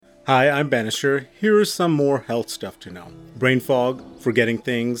Hi, I'm Bannister. Here is some more health stuff to know. Brain fog, forgetting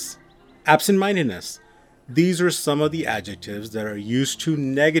things, absent-mindedness. These are some of the adjectives that are used to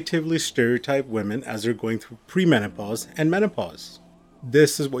negatively stereotype women as they're going through premenopause and menopause.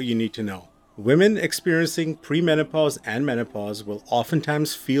 This is what you need to know. Women experiencing premenopause and menopause will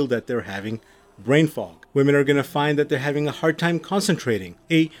oftentimes feel that they're having brain fog. Women are going to find that they're having a hard time concentrating,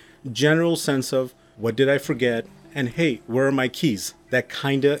 a general sense of, what did I forget? And hey, where are my keys? That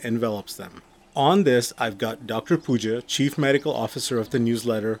kinda envelops them. On this, I've got Dr. Pooja, Chief Medical Officer of the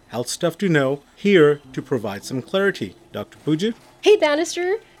newsletter Health Stuff to Know, here to provide some clarity. Dr. Pooja? Hey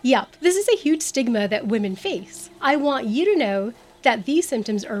Bannister! Yup, this is a huge stigma that women face. I want you to know that these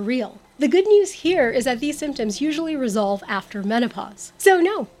symptoms are real. The good news here is that these symptoms usually resolve after menopause. So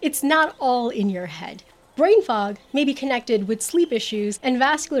no, it's not all in your head. Brain fog may be connected with sleep issues and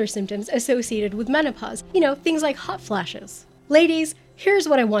vascular symptoms associated with menopause. Things like hot flashes. Ladies, here's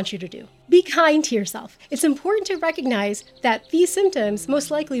what I want you to do. Be kind to yourself. It's important to recognize that these symptoms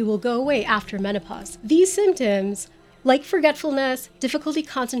most likely will go away after menopause. These symptoms, like forgetfulness, difficulty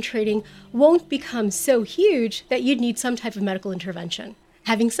concentrating, won't become so huge that you'd need some type of medical intervention.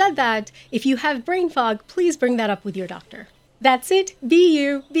 Having said that, if you have brain fog, please bring that up with your doctor. That's it. Be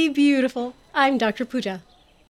you. Be beautiful. I'm Dr. Pooja.